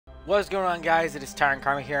What is going on, guys? It is Tyrant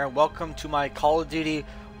Karma here, and welcome to my Call of Duty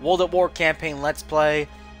World at War campaign Let's Play.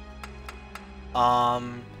 I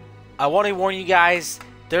want to warn you guys,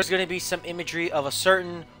 there's going to be some imagery of a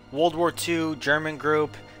certain World War II German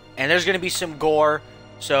group, and there's going to be some gore,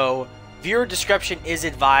 so viewer discretion is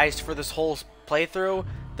advised for this whole playthrough.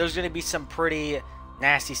 There's going to be some pretty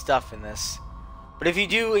nasty stuff in this. But if you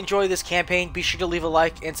do enjoy this campaign, be sure to leave a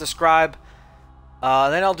like and subscribe.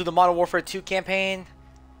 Then I'll do the Modern Warfare 2 campaign.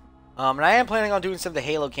 And I am planning on doing some of the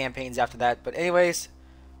Halo campaigns after that. But anyways,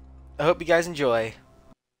 I hope you guys enjoy.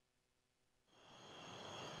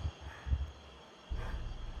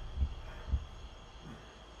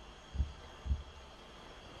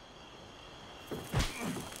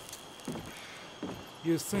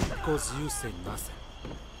 You think because you say nothing.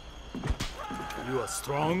 You are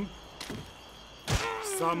strong?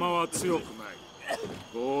 貴様は強くない。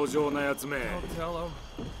強情なやつめ。Don't tell him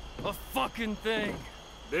a fucking thing.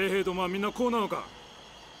 米兵どもはみんなこうなのか。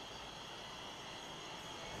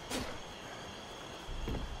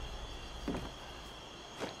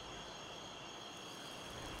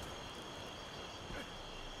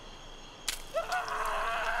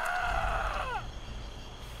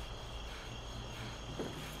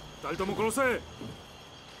二人とも殺せ。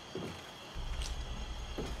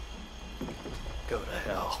Go to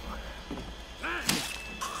hell.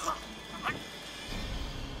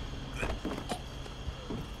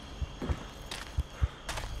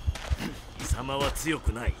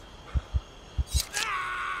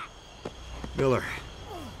 Miller,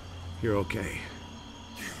 you're okay.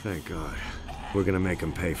 Thank God. We're gonna make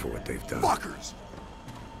them pay for what they've done. Fuckers!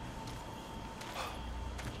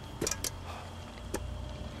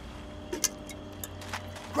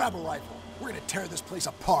 Grab a rifle. We're gonna tear this place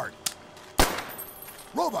apart.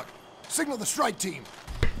 Roebuck, signal the strike team.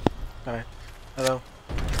 Alright. Hello.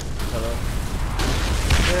 Hello.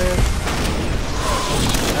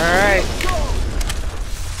 Alright.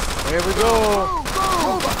 Here we go.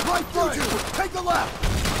 Roebuck, right through you. Take the left.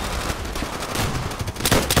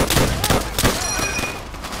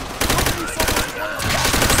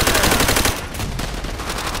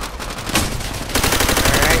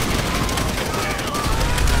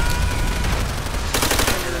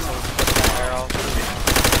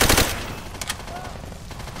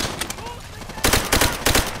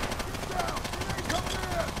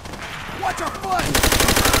 Watch your foot!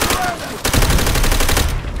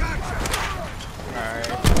 Alright.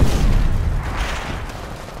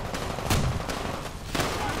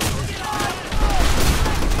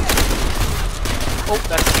 Oh,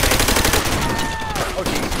 that's a teammate. Oh,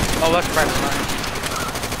 geez. Oh, that's a private line.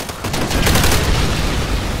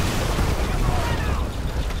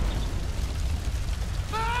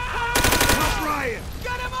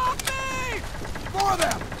 Get him off me! More of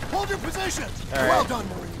them! Hold your positions! All right. Well done,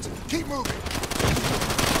 Marines. Keep moving.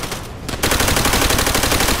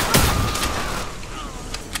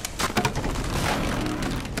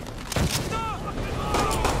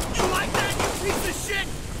 You like that, you piece of shit?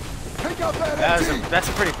 Pick up that MG. That's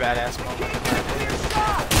a pretty badass moment.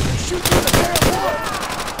 Shoot through the damn wood!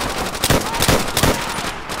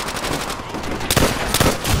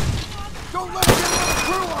 Don't let him get another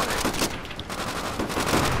crew on it!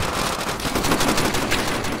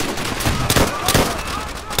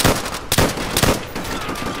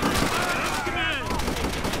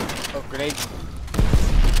 Oh, grenade.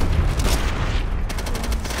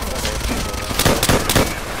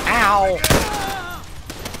 Ow!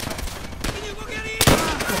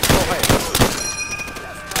 Oh, wait.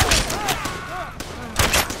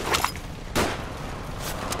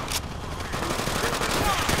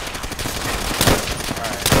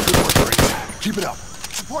 Good work, Marines. Keep it up.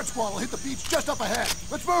 Support squad will hit the beach just up ahead.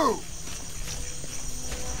 Let's move!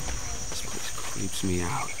 This place creeps me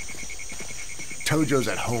out. Tojo's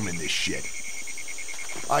at home in this shit.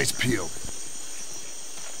 Eyes peeled.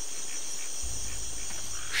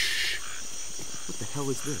 What the hell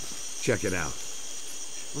is this? Check it out.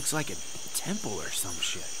 Looks like a temple or some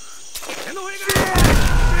shit. Hold your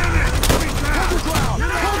ground!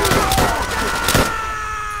 Hold your ground!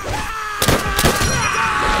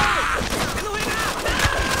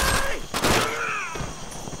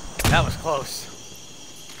 That was close.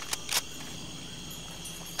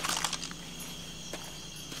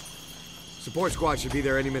 Support squad should be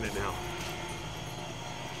there any minute now.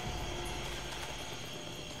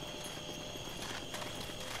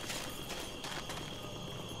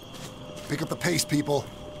 Pick up the pace, people.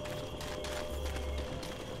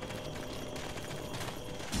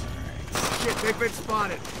 Shit, they've been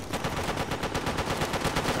spotted.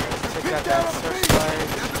 Take Get out down that on the beach! searchlight.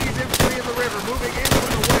 Japanese infantry in the river moving in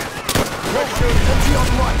from the west. Empty on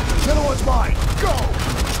the right.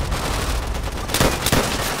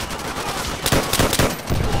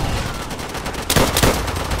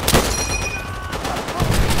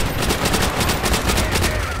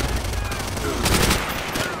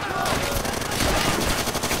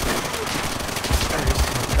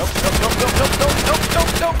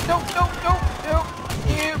 Oh,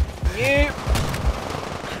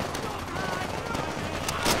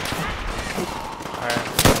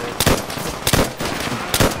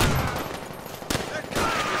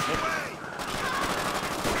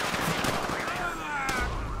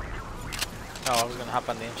 I was gonna hop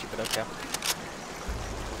on the Inchi, but okay.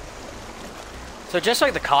 So just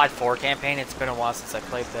like the COD 4 campaign, it's been a while since I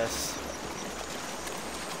played this.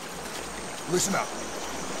 Listen up.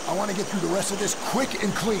 I want to get through the rest of this quick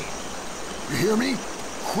and clean. You hear me?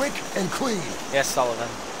 Quick and clean. Yes, Sullivan.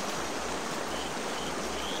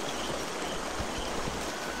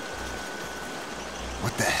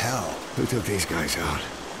 What the hell? Who took these guys out?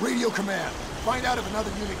 Radio command. Find out if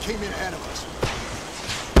another unit came in ahead of us.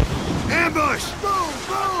 Ambush! Boom!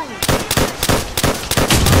 Boom!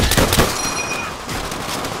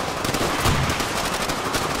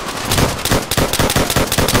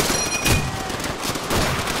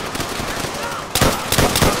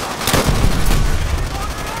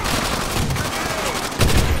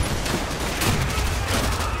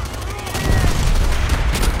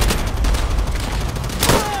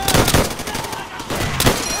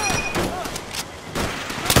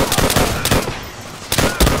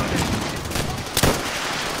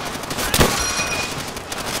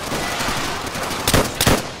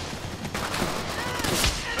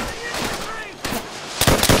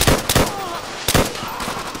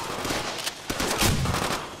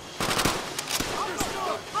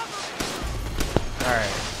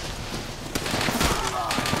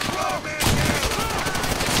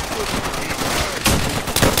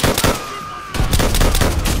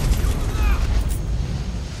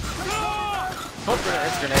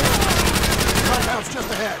 Compound's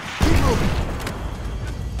just ahead. Keep moving.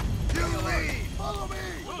 You lead. Follow me.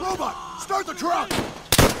 Robot, start the truck.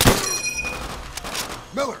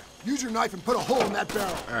 Miller, use your knife and put a hole in that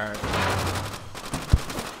barrel. All right.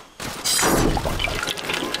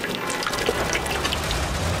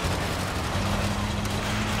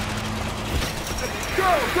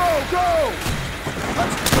 Go!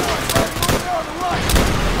 Let's move down the right.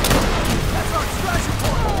 That's our extraction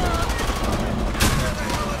point.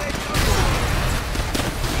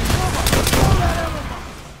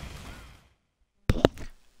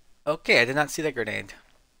 Okay, I did not see that grenade.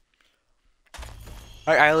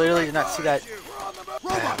 I literally did not see that.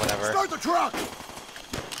 Robot, whatever. start the truck.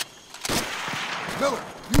 Miller,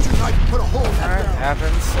 use your knife and put a hole in that Alright, barrel.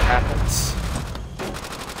 happens. It happens.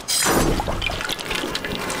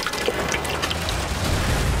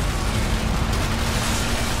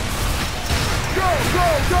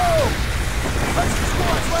 Go! Extra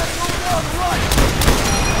squads landing over there on the right.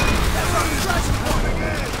 That's our extraction point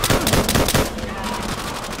again.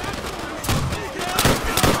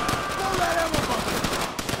 Blow that ammo bucket.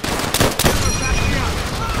 Back me up.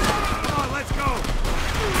 Come on, let's go.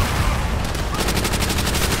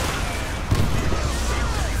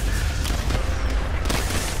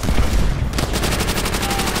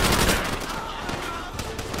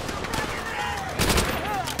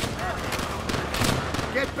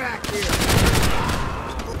 Get back here!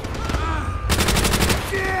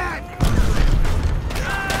 Shit!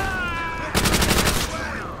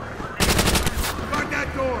 Guard that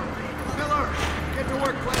door! Miller, get to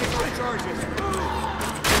work planting those charges.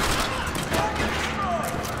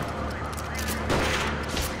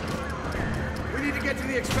 We need to get to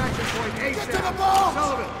the extraction point ASAP. Get to the bombs!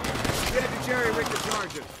 Sullivan, get to Jerry Rick the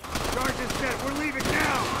charges. Charges set. We're leaving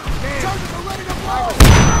now. Dan, Charges are ready to blow!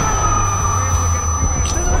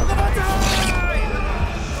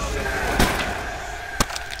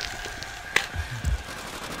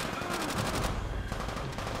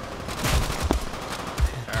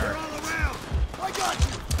 they're all around. I got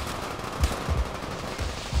you!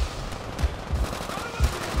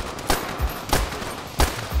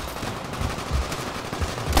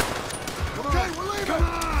 Okay, we're leaving! Come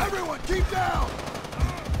on! Everyone, keep down!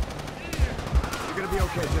 You're gonna be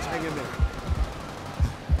okay. Just hang in there.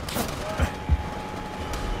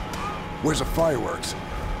 Where's the fireworks?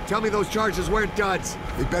 Tell me those charges weren't duds.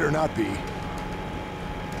 They better not be.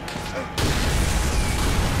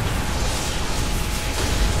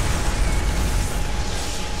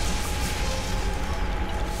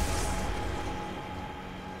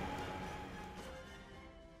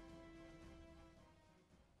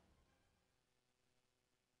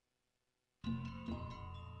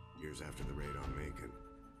 Years after the raid on Macon,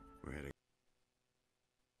 we're heading.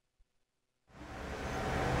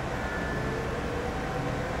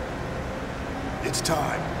 It's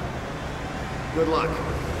time. Good luck,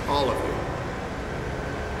 all of you.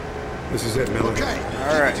 This is it, Miller. Okay,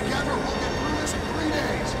 All right. keep it together. We'll get through this in 3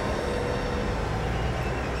 days.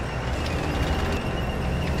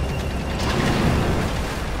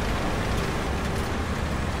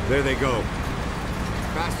 There they go.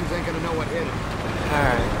 Bastards ain't gonna know what hit him.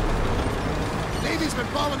 Alright. Navy's been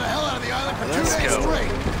bombing the hell out of the island for 2 Let's days go.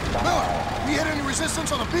 straight. Miller, we hit any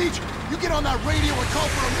resistance on the beach? You get on that radio and call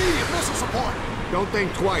for immediate missile support. Don't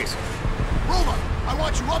think twice. Roma, I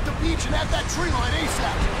want you up the beach and at that tree line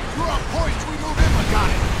ASAP. You're on point as we move inland.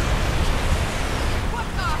 Got it. What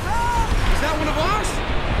the hell? Is that one of ours?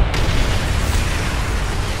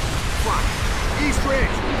 Fuck. East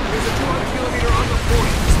Ridge. There's a 200-kilometer on the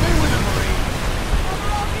point. Stay with him, Marine.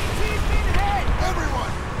 Everyone,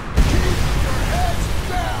 keep your heads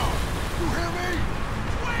down. You hear me?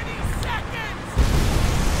 20 seconds!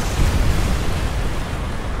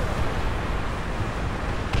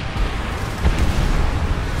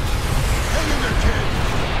 Hang in there, kid.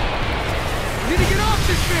 We need to get off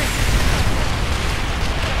this thing!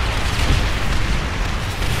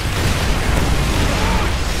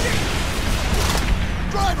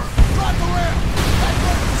 Driver, drive the ramp. That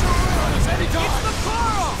driver's zero in on us anytime. It's the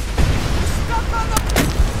Coral! Stuck on the...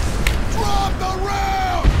 Drop the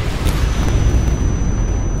ramp!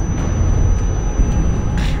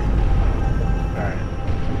 Alright.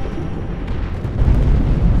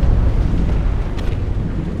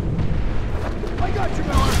 I got you,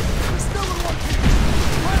 Miller. We're still in one piece.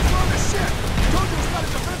 Plants on the ship. Tojo's got a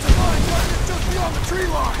defensive line targeted just beyond the tree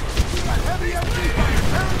line. We got heavy MG fire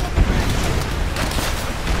tearing up the beach.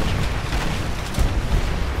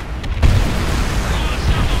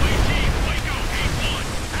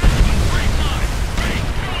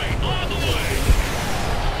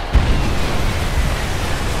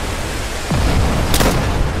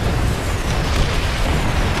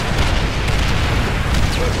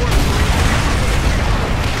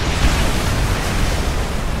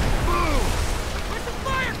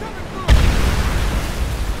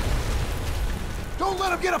 Don't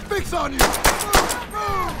let him get a fix on you!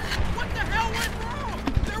 What the hell went wrong?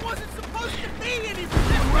 There wasn't supposed to be any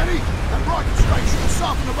resistance. You ready? That rocket strike should have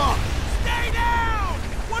softened him up. Stay down!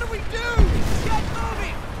 What do we do? Get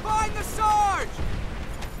moving! Find the Sarge!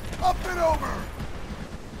 Up and over!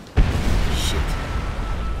 Shit.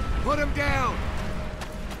 Put him down.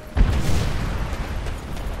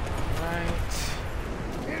 Right.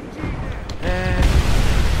 MG And...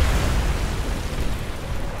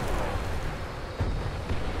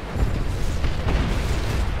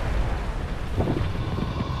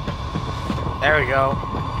 there we go.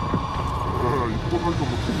 一歩たりと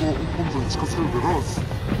も敵を本土に近づけるべらず米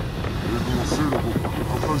軍の勢力を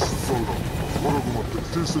破壊しつつあるが我が軍は徹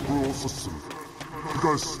底してこれを阻止する繰り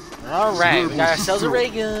返す Alright, we got ourselves a ray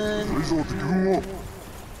gun. それ以上敵軍を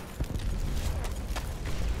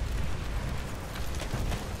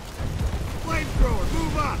Flamethrower,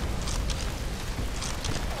 move up.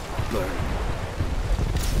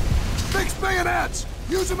 Fix bayonets!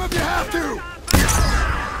 Use them if you have to!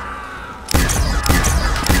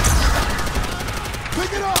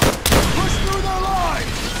 Pick it up! Push through their line!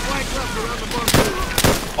 Flank left around the bunker.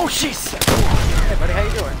 Oh, jeez! Hey, buddy, how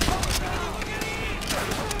you doing?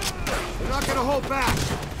 They're not gonna hold back.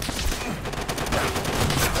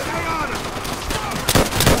 Stay on him.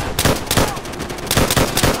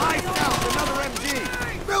 Eyes out, another MG.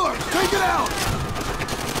 Miller, take it out!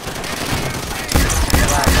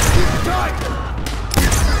 Keep it tight!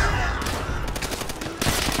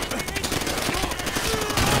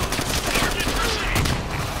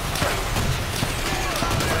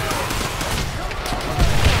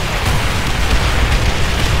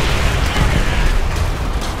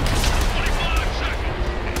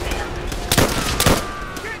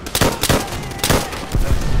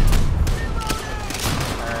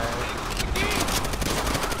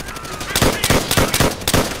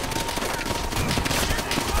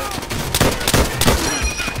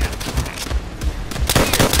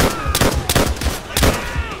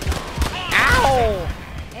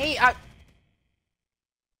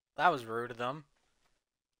 That was rude of them.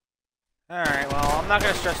 Alright, well, I'm not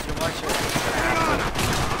gonna stress too much here.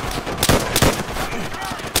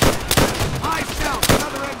 Eyes down,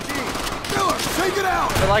 another MG. Miller, take it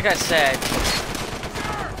out! But like I said,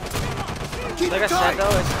 Keep it tight!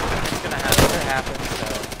 though, it's gonna happen, so.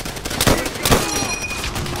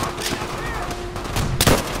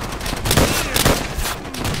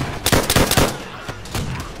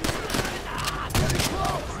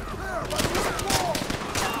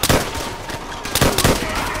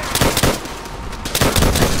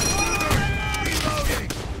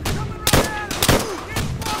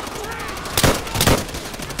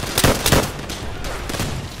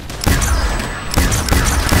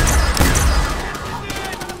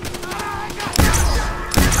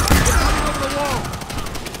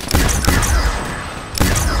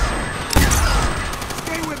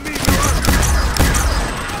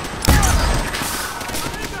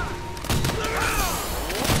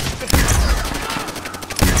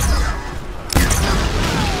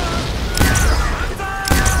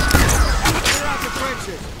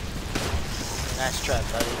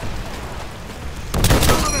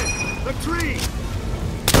 tree!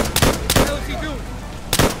 What the hell is he doing?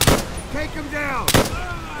 Take him down!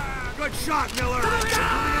 Good shot, Miller! They're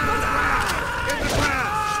coming out of the ground! In the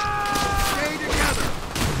grass! Stay together!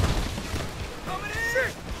 Coming in!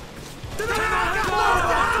 To the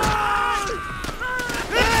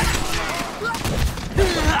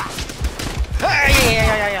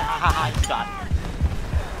Haha, you got it.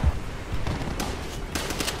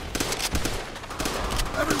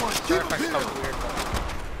 Everyone, keep them here!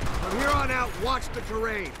 From here on out, watch the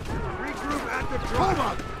terrain. Regroup at the Hold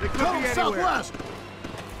drop. on! They could Tell be them anywhere. southwest!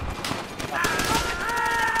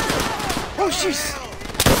 Oh, jeez.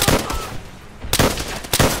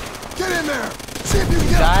 Get in there! See if you can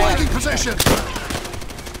get a flanking position!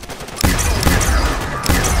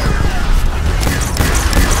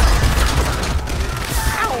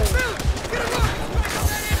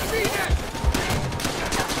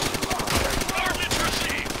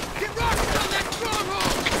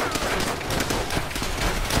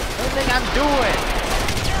 Everything I'm doing.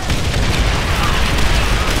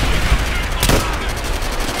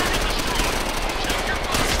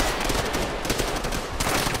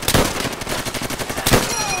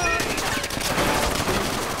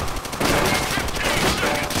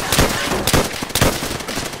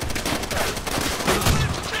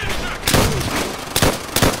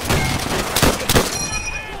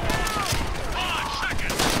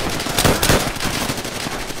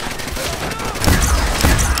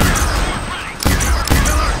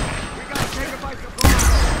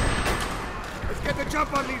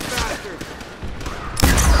 Jump on these bastards!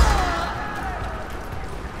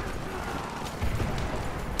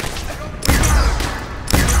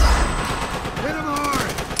 Hit him hard!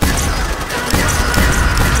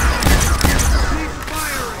 Keep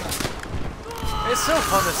firing! It's so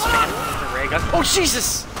fun to spam the ray gun. Oh,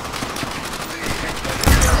 Jesus!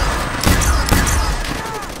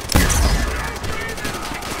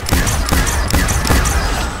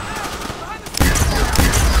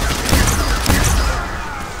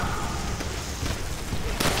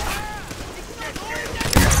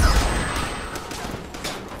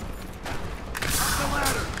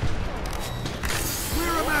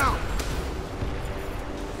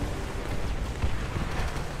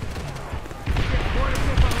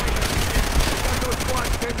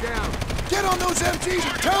 Get on those MGs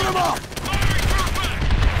and turn them up!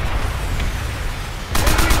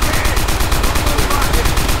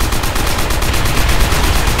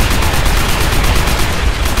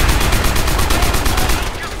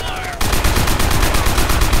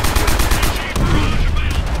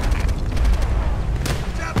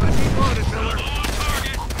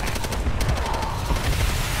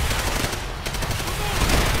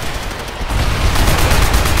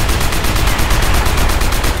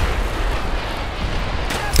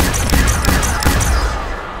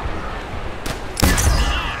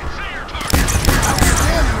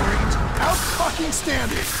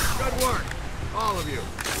 Standing. Good work, all of you.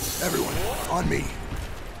 Everyone, on me.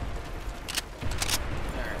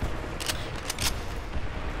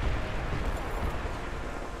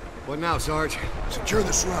 What now, Sarge? Secure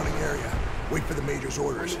the surrounding area. Wait for the Major's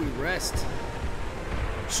orders. We rest.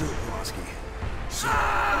 Soon, Pulaski.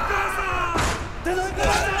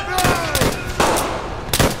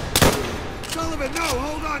 Sullivan, no,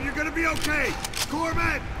 hold on, you're gonna be okay.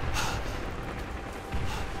 Corman!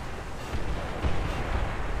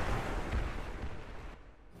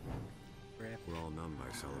 We're all numb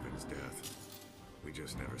by Sullivan's death. We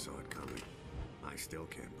just never saw it coming. I still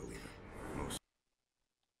can't believe it. Most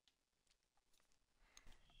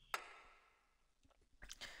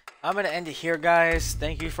I'm going to end it here, guys.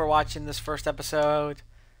 Thank you for watching this first episode.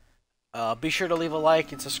 Be sure to leave a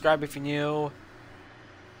like and subscribe if you're new.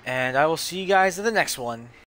 And I will see you guys in the next one.